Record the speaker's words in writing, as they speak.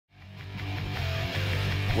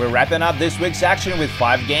We're wrapping up this week's action with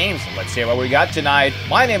 5 games. Let's see what we got tonight.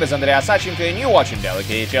 My name is Andrea Sachenko and you're watching Daily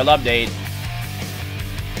KHL Update.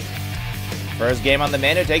 First game on the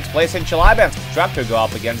menu takes place in Chelyabinsk. Tractor go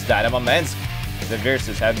up against Dynamo Minsk. The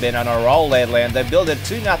Versus have been on a roll lately and they build a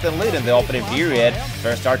 2-0 lead in the opening period.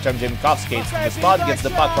 First, Artem Dimkov skates to the spot, gets the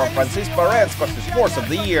puck from Francis Perez, scores his 4th of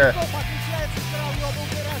the year.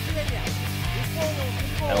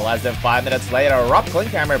 And less than 5 minutes later, Rob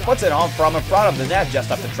Klinkhammer puts it home from in front of the net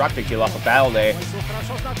just after Tractor kill off a penalty.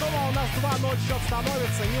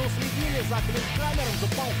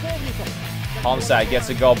 Homeside gets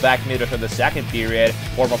a goal back midway through the second period.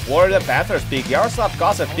 Former Florida Panthers pick Yaroslav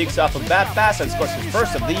Kosev picks off a bad pass and scores his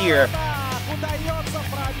 1st of the year.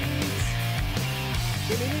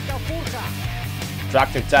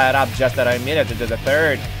 Tractor tied up just at a minute into the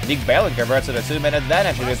third. Nick Balin converts to the 2-minute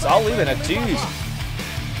advantage and it's all even at 2s.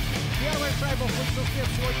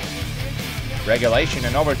 Regulation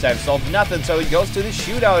and overtime solved nothing, so it goes to the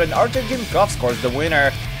shootout and Artem Dimkov scores the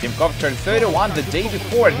winner. Dimkov turned 31 the day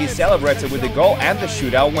before and he celebrates it with the goal and the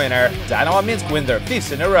shootout winner. Dynamo Minsk win their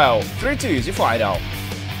 5th in a row. 3-2 is the final.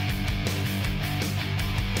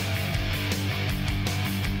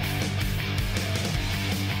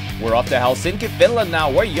 We're off to Helsinki, Finland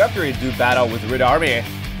now, where Jokeri do battle with Red Army.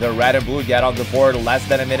 The Red and Blue get on the board less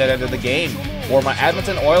than a minute into the game. Former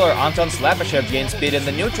Edmonton Oiler Anton Slepyshev gains speed in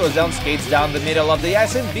the neutral zone, skates down the middle of the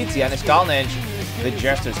ice and beats Janis Kalnic. The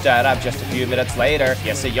Jesters tied up just a few minutes later.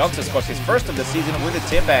 Jesse Jonsson scores his 1st of the season with a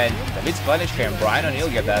tip in. David Sklenishka and Brian O'Neill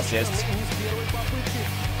get the assists.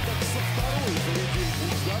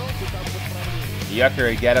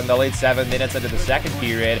 Jokeri get in the lead 7 minutes into the second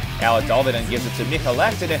period. Alex Olvinen gives it to Michael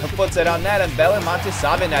Lehtinen, who puts it on net, and Veli-Matti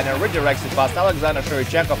Savinainen and redirects it past Alexander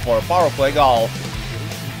Shurichenko for a power play goal.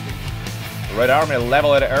 Red Army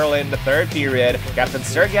level it early in the third period. Captain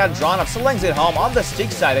Sergei Andronov slings it home on the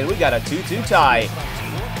stick side and we got a 2-2 tie.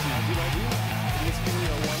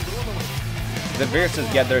 The Versus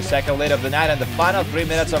get their second lead of the night in the final 3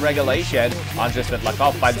 minutes of regulation. Andrei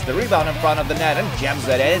Svetlakov finds the rebound in front of the net and jams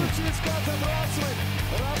it in.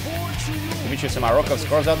 Dmitry Samarokov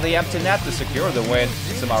scores on the empty net to secure the win.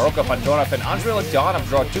 Samarokov, Andronov and Andrei Lektionov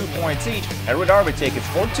draw 2 points each and Red Army take it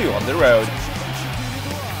 4-2 on the road.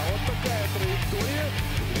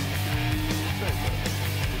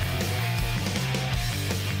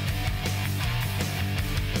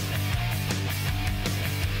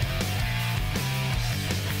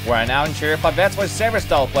 We're now in Cherepavets where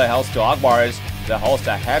Severstal play host to Agbars. The hosts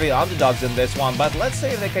are heavy underdogs in this one, but let's see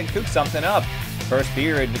if they can cook something up. First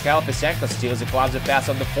period, Mikhail Fisenko steals a clumsy pass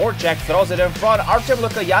on the forecheck, throws it in front. Artem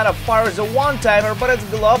Lukayanov fires a one-timer, but it's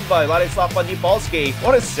gloved by Ladislav Podnipolsky.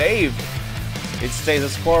 What a save! It stays a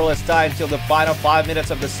scoreless tie until the final 5 minutes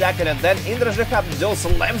of the second, and then Indrajit Abdul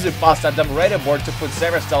slams it past Adam Redeboard to put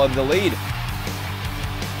Severstal in the lead.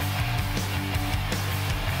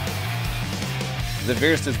 The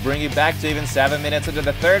Versus bring it back to even 7 minutes into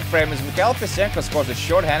the third frame as Mikhail Fisenko scores a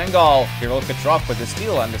short-handed goal. Kirill Petrov with the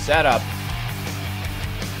steal on the setup.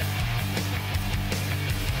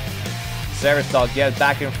 Severstal gets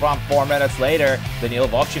back in front 4 minutes later. Daniil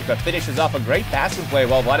Vovchenko finishes off a great passing play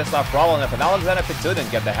while Vladislav Krolov and Alexander Petunin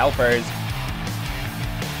get the helpers.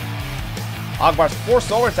 Agbars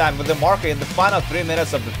force overtime with the marker in the final 3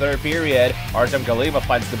 minutes of the third period. Artem Galima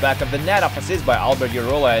finds the back of the net off assist by Albert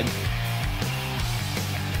Yarulin.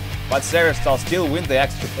 But Severstal still win the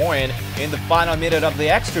extra point. In the final minute of the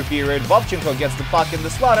extra period, Vovchenko gets the puck in the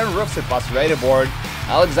slot and roofs it past Redeboard.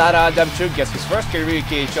 Alexander Adamchuk gets his 1st career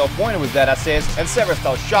KHL point with that assist, and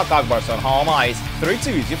Severstal shock Agbars on home ice.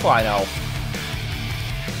 3-2 is your final.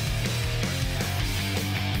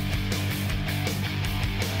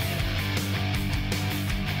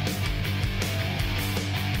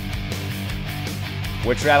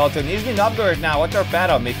 We travel to Nizhny Novgorod now at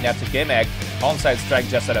Torpedo meet Neftekimek. Onside strike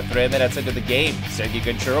just at 3 minutes into the game. Sergei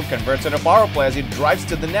Goncharuk converts on a power play as he drives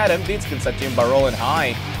to the net and beats Konstantin Barolin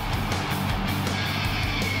high.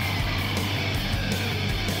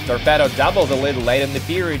 Torpedo doubles the lead late in the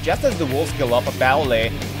period just as the Wolves kill off a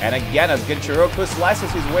penalty. And again as Goncharuk, who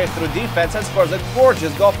slices his way through defense and scores a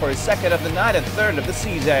gorgeous goal for his 2nd of the night and 3rd of the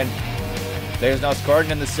season. There's no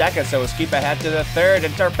scoring in the second, so we'll skip ahead to the third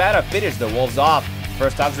and Torpedo finish the Wolves off.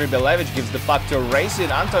 First, Andrei Belevich gives the puck to Racing.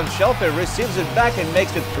 Anton Shelfer receives it back and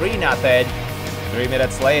makes it 3-0. 3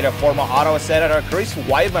 minutes later, former Ottawa Senator Chris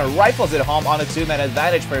Weidman rifles it home on a 2-man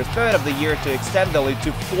advantage for his 3rd of the year to extend the lead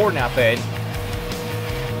to 4-0.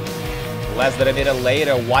 Less than a minute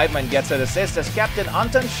later, Weidman gets an assist as captain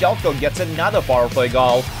Anton Shelko gets another power play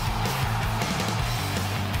goal.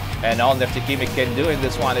 And all Neftekimi can do in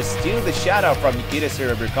this one is steal the shutout from Nikita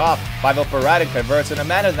Serebrikov. Pavel Paradin converts an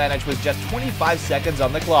man advantage with just 25 seconds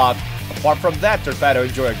on the clock. Apart from that, Torpedo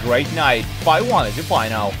enjoy a great night. 5-1 is your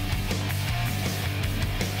final.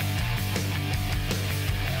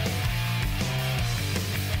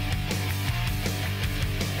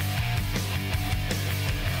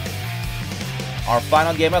 Our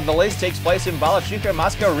final game of the list takes place in Balashikha,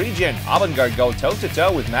 Moscow region. Avangard go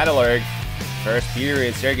toe-to-toe with Metalurg. First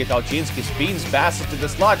period, Sergei Talchinsky spins, passes to the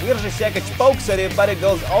slot. Jerzy Sekic pokes at it, but it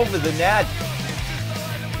goes over the net.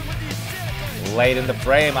 Late in the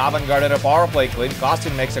frame, Avangard at a power play. Clint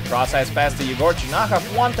Kostin makes a cross-ice pass to Yegor Chinakhov.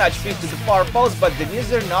 One-touch feed to the far post, but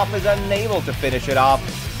Denis Zernov is unable to finish it off.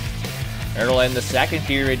 Early in the second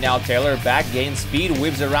period, now Taylor back gains speed,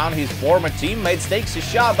 whips around his former teammates, takes a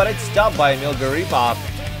shot, but it's stopped by Emil Garipov.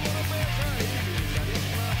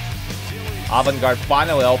 Avangard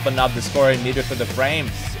finally opened up the scoring needed for the frame.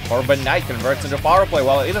 Corbin Knight converts into power play,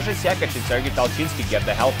 while Jerzy Sekic and Sergei Talchinsky get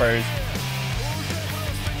the helpers.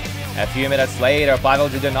 A few minutes later, Pavel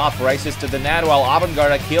Dudanov races to the net, while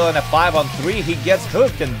Avangard a kill in a 5-on-3. He gets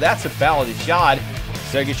hooked, and that's a penalty shot.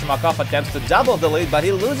 Sergei Shumakov attempts to double the lead, but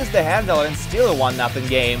he loses the handle and still a 1-0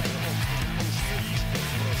 game.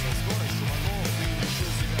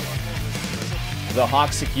 The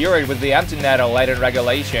Hawks secure it with the empty netter late in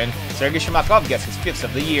regulation. Sergei Shumakov gets his 5th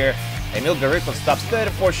of the year. Emil Garipov stops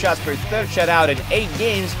 34 shots for his 3rd shutout in 8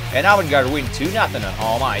 games, and Avangard win 2-0 on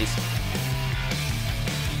home ice.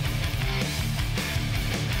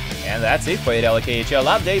 And that's it for your daily KHL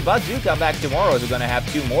update, but do come back tomorrow as we're going to have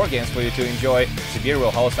 2 more games for you to enjoy. Sibir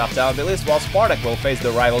will host Avta Tbilisi, while Spartak will face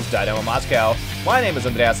the rivals Dynamo Moscow. My name is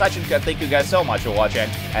Andreas Sachenko, thank you guys so much for watching,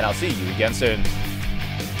 and I'll see you again soon.